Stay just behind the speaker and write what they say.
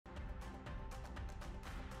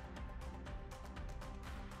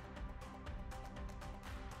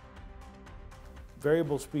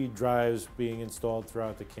Variable speed drives being installed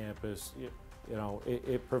throughout the campus,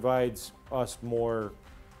 it provides us more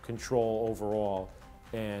control overall,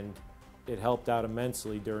 and it helped out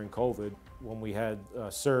immensely during COVID. When we had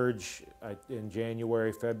a surge in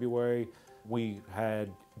January, February, we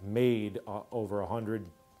had made over 100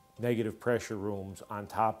 negative pressure rooms on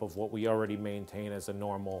top of what we already maintain as a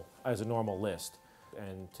normal list.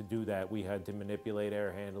 And to do that, we had to manipulate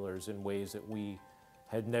air handlers in ways that we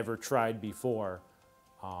had never tried before.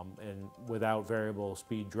 And without variable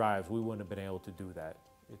speed drives, we wouldn't have been able to do that.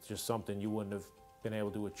 It's just something you wouldn't have been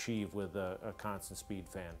able to achieve with a constant speed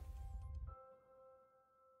fan.